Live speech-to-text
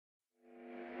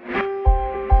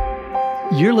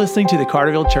You're listening to the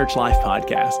Carterville Church Life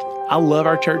Podcast. I love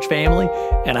our church family,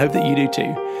 and I hope that you do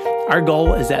too. Our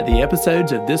goal is that the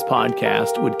episodes of this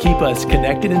podcast would keep us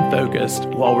connected and focused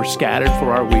while we're scattered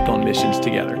for our week on missions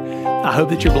together. I hope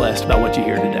that you're blessed by what you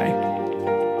hear today.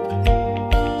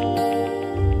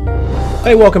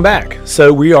 Hey, welcome back.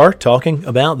 So we are talking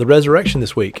about the resurrection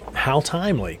this week. How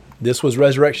timely. This was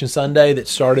Resurrection Sunday that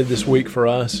started this week for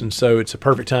us, and so it's a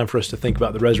perfect time for us to think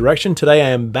about the resurrection. Today I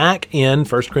am back in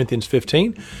 1 Corinthians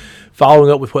 15, following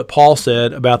up with what Paul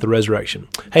said about the resurrection.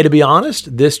 Hey, to be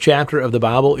honest, this chapter of the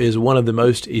Bible is one of the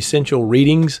most essential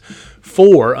readings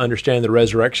for understanding the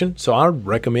resurrection, so I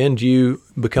recommend you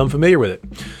become familiar with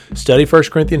it. Study 1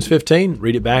 Corinthians 15,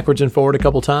 read it backwards and forward a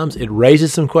couple times. It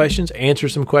raises some questions,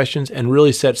 answers some questions, and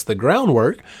really sets the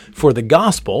groundwork for the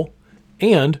gospel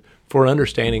and for an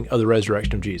understanding of the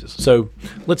resurrection of Jesus. So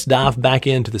let's dive back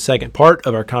into the second part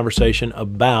of our conversation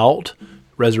about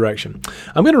resurrection.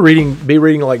 I'm going to be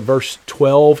reading like verse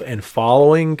 12 and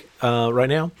following right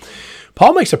now.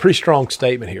 Paul makes a pretty strong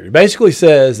statement here. He basically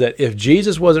says that if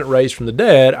Jesus wasn't raised from the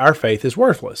dead, our faith is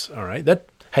worthless. All right.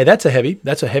 That's a heavy,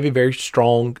 very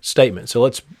strong statement. So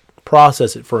let's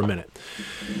process it for a minute.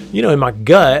 You know, in my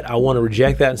gut, I want to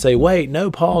reject that and say, wait,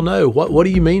 no, Paul, no. What do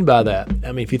you mean by that?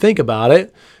 I mean, if you think about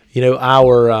it, you know,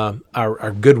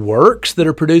 our good works that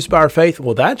are produced by our faith,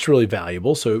 well, that's really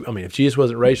valuable. So, I mean, if Jesus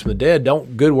wasn't raised from the dead,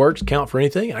 don't good works count for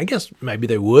anything? I guess maybe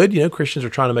they would. You know, Christians are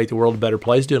trying to make the world a better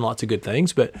place, doing lots of good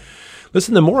things. But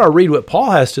listen, the more I read what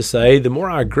Paul has to say, the more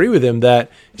I agree with him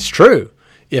that it's true.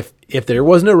 If there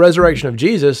was no resurrection of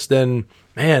Jesus, then,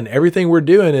 man, everything we're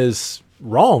doing is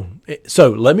wrong.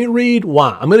 So let me read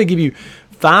why. I'm going to give you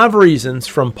 5 reasons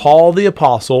from Paul the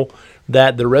Apostle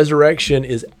that the resurrection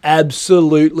is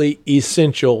absolutely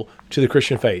essential to the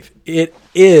Christian faith. It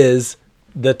is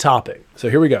the topic. So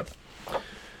here we go.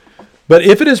 But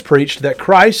if it is preached that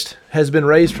Christ has been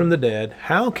raised from the dead,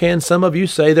 how can some of you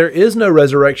say there is no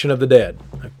resurrection of the dead?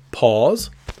 Pause.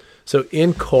 So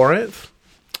in Corinth,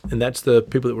 and that's the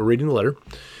people that were reading the letter,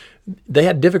 they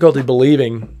had difficulty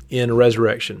believing in a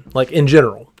resurrection, like in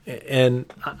general.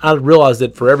 And I realize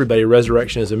that for everybody,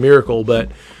 resurrection is a miracle, but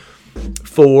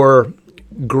for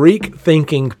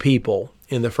Greek-thinking people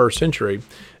in the first century,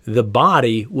 the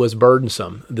body was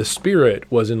burdensome. The spirit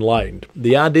was enlightened.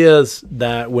 The idea is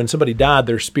that when somebody died,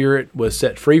 their spirit was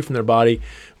set free from their body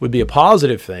would be a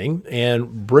positive thing,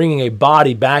 and bringing a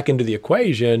body back into the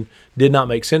equation did not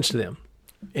make sense to them.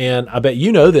 And I bet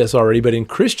you know this already, but in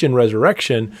Christian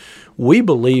resurrection, we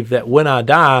believe that when I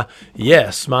die,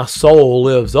 yes, my soul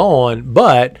lives on,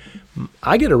 but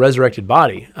I get a resurrected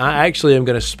body. I actually am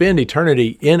going to spend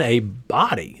eternity in a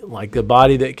body, like a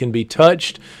body that can be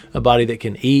touched, a body that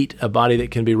can eat, a body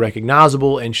that can be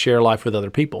recognizable and share life with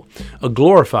other people. A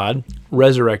glorified,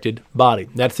 resurrected body.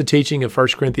 That's the teaching of 1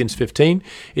 Corinthians 15.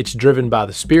 It's driven by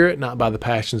the Spirit, not by the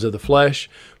passions of the flesh.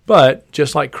 But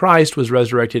just like Christ was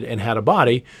resurrected and had a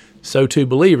body, so too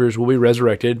believers will be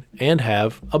resurrected and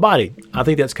have a body. I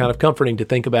think that's kind of comforting to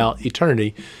think about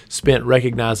eternity spent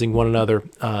recognizing one another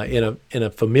in a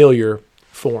familiar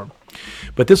form.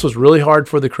 But this was really hard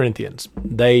for the Corinthians.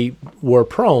 They were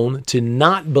prone to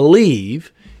not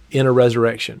believe in a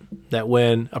resurrection, that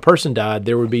when a person died,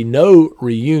 there would be no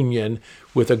reunion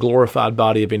with a glorified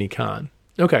body of any kind.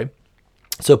 Okay.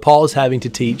 So Paul is having to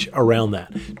teach around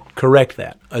that, correct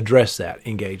that, address that,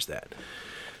 engage that.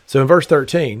 So in verse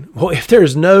 13, well, if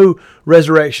there's no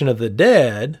resurrection of the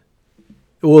dead,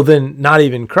 well, then not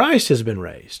even Christ has been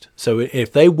raised. So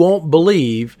if they won't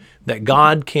believe that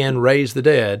God can raise the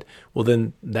dead, well,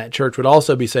 then that church would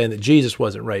also be saying that Jesus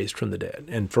wasn't raised from the dead.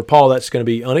 And for Paul, that's going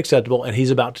to be unacceptable, and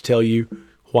he's about to tell you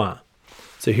why.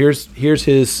 So here's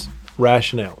his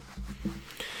rationale.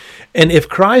 And if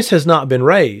Christ has not been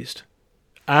raised,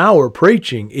 our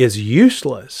preaching is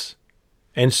useless,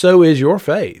 and so is your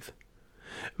faith.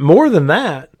 More than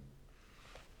that,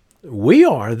 we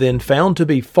are then found to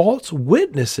be false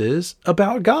witnesses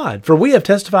about God. For we have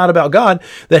testified about God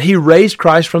that he raised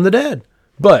Christ from the dead.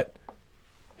 But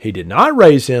he did not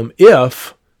raise him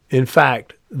if, in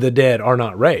fact, the dead are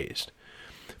not raised.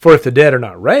 For if the dead are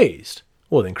not raised,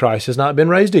 well, then Christ has not been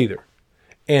raised either.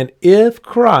 And if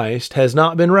Christ has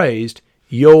not been raised,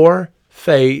 your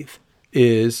faith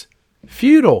is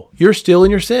futile. You're still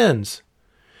in your sins.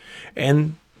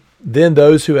 And then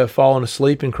those who have fallen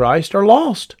asleep in Christ are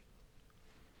lost.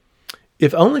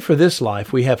 If only for this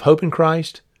life we have hope in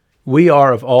Christ, we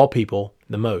are of all people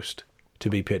the most to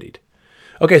be pitied.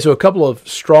 Okay, so a couple of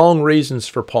strong reasons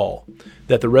for Paul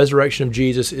that the resurrection of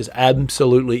Jesus is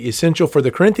absolutely essential for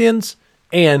the Corinthians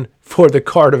and for the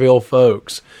Carterville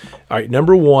folks. All right,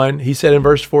 number one, he said in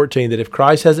verse 14 that if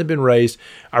Christ hasn't been raised,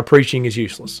 our preaching is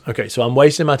useless. Okay, so I'm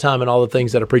wasting my time on all the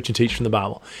things that I preach and teach from the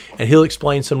Bible. And he'll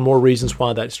explain some more reasons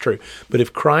why that's true. But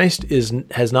if Christ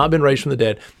has not been raised from the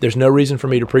dead, there's no reason for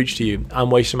me to preach to you. I'm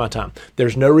wasting my time.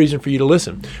 There's no reason for you to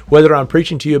listen. Whether I'm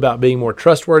preaching to you about being more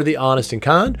trustworthy, honest, and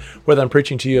kind, whether I'm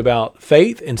preaching to you about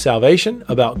faith and salvation,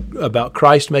 about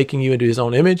Christ making you into his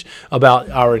own image, about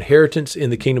our inheritance in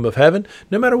the kingdom of heaven,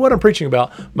 no matter what I'm preaching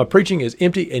about, my preaching is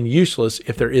empty and useless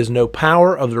if there is no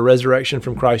power of the resurrection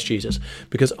from Christ Jesus.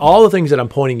 Because all the things that I'm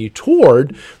pointing you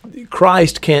toward,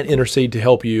 Christ can't intercede to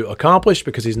help you accomplish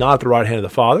because he's not at the right hand of the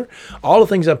Father. All the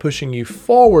things I'm pushing you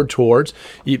forward towards,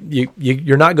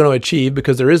 you're not going to achieve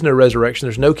because there is no resurrection.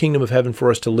 There's no kingdom of heaven for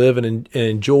us to live and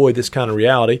enjoy this kind of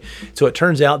reality. So it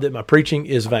turns out that my preaching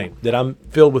is vain, that I'm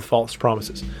filled with false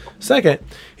promises. Second,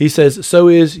 he says, so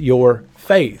is your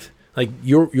faith. Like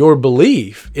your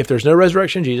belief, if there's no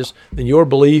resurrection in Jesus, then your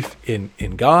belief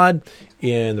in God,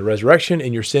 in the resurrection,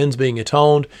 in your sins being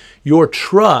atoned, your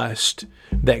trust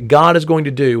that God is going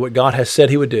to do what God has said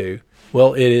he would do,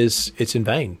 well, it's in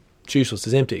vain. It's useless.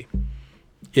 It's empty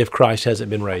if Christ hasn't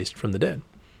been raised from the dead.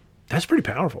 That's pretty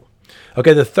powerful.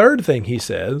 Okay, the third thing he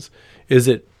says is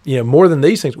that, more than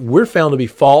these things, we're found to be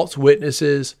false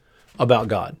witnesses about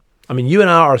God. I mean, you and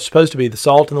I are supposed to be the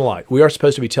salt and the light. We are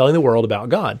supposed to be telling the world about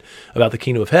God, about the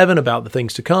kingdom of heaven, about the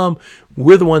things to come.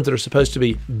 We're the ones that are supposed to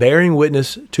be bearing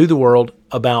witness to the world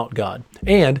about God.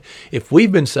 And if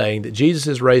we've been saying that Jesus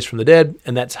is raised from the dead,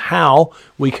 and that's how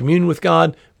we commune with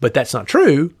God, but that's not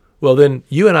true, well, then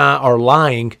you and I are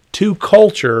lying to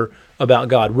culture about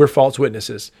God. We're false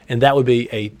witnesses, and that would be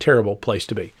a terrible place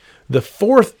to be. The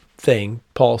fourth thing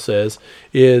Paul says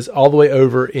is all the way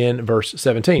over in verse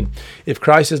 17. If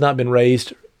Christ has not been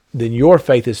raised, then your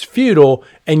faith is futile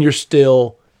and you're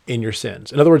still in your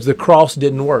sins. In other words, the cross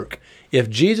didn't work.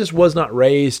 If Jesus was not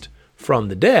raised from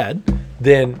the dead,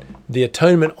 then the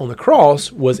atonement on the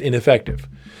cross was ineffective.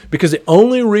 Because the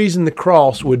only reason the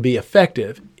cross would be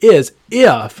effective is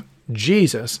if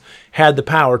Jesus had the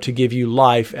power to give you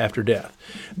life after death.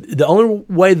 The only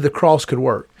way that the cross could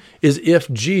work is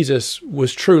if Jesus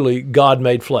was truly God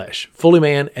made flesh, fully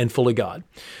man and fully God.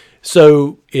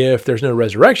 So if there's no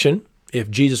resurrection,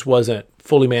 if Jesus wasn't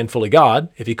fully man, fully God,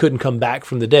 if he couldn't come back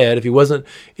from the dead, if he wasn't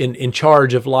in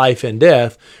charge of life and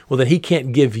death, well, then he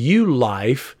can't give you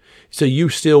life, so you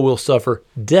still will suffer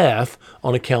death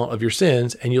on account of your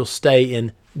sins, and you'll stay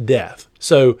in death.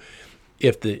 So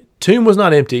if the tomb was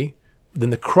not empty, then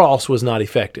the cross was not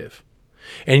effective.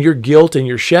 And your guilt and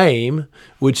your shame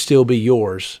would still be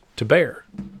yours to bear.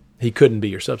 He couldn't be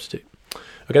your substitute.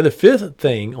 Okay, the fifth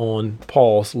thing on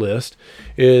Paul's list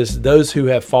is those who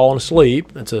have fallen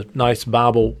asleep. That's a nice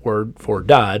Bible word for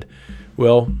died.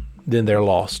 Well, then they're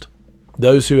lost.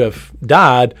 Those who have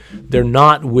died, they're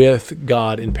not with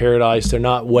God in paradise. They're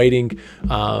not waiting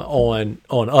on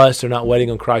us. They're not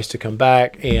waiting on Christ to come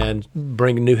back and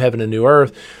bring a new heaven and new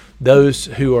earth. Those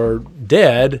who are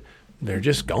dead, they're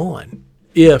just gone.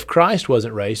 If Christ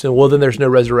wasn't raised, well, then there's no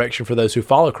resurrection for those who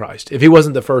follow Christ. If he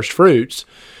wasn't the first fruits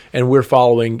and we're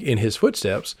following in his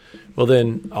footsteps, well,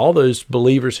 then all those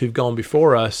believers who've gone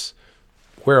before us,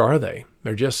 where are they?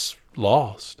 They're just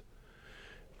lost.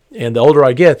 And the older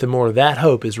I get, the more that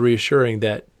hope is reassuring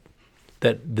that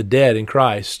the dead in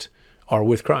Christ are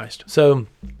with Christ. So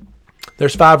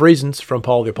there's 5 reasons from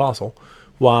Paul the Apostle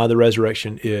why the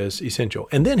resurrection is essential.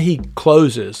 And then he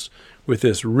closes with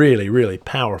this really, really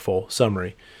powerful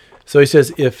summary. So he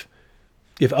says, if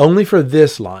only for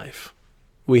this life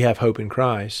we have hope in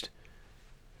Christ,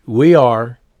 we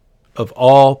are, of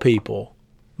all people,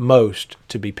 most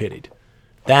to be pitied.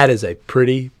 That is a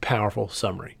pretty powerful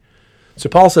summary. So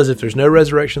Paul says if there's no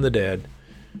resurrection of the dead,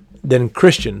 then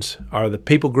Christians are the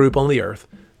people group on the earth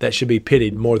that should be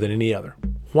pitied more than any other.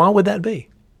 Why would that be?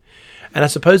 And I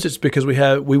suppose it's because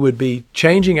we would be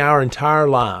changing our entire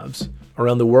lives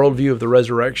around the worldview of the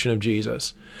resurrection of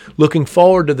Jesus, looking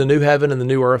forward to the new heaven and the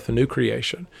new earth, the new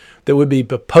creation, that would be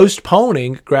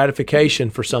postponing gratification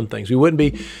for some things. We wouldn't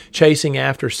be chasing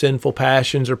after sinful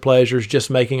passions or pleasures, just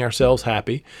making ourselves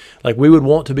happy. Like we would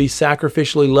want to be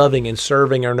sacrificially loving and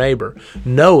serving our neighbor,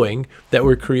 knowing that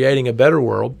we're creating a better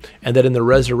world and that in the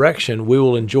resurrection we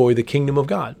will enjoy the kingdom of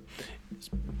God.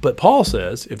 But Paul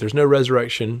says if there's no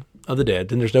resurrection of the dead,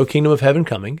 then there's no kingdom of heaven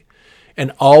coming.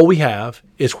 And all we have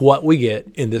is what we get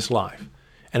in this life.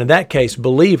 And in that case,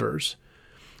 believers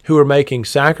who are making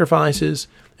sacrifices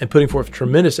and putting forth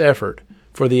tremendous effort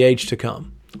for the age to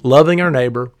come, loving our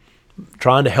neighbor,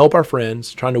 trying to help our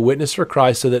friends, trying to witness for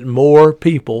Christ so that more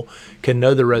people can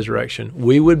know the resurrection,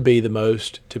 we would be the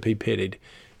most to be pitied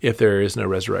if there is no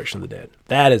resurrection of the dead.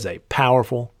 That is a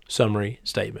powerful summary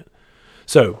statement.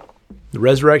 So, the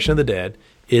resurrection of the dead,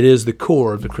 it is the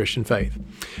core of the Christian faith.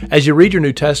 As you read your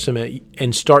New Testament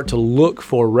and start to look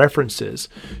for references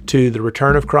to the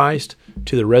return of Christ,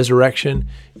 to the resurrection,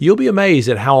 you'll be amazed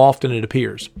at how often it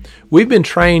appears. We've been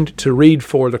trained to read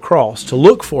for the cross, to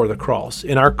look for the cross.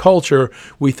 In our culture,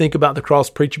 we think about the cross,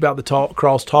 preach about the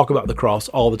cross, talk about the cross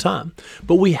all the time.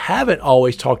 But we haven't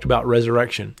always talked about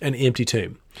resurrection, an empty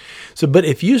tomb. But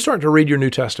if you start to read your New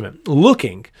Testament,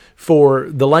 looking for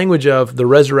the language of the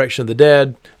resurrection of the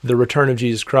dead, the return of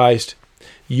Jesus Christ,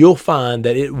 you'll find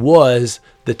that it was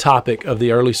the topic of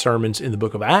the early sermons in the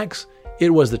book of Acts.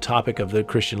 It was the topic of the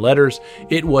Christian letters.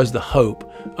 It was the hope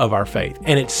of our faith.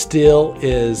 And it still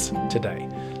is today.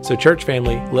 So church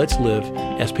family, let's live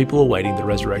as people awaiting the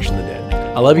resurrection of the dead.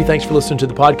 I love you. Thanks for listening to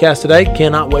the podcast today.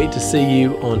 Cannot wait to see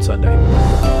you on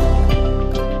Sunday.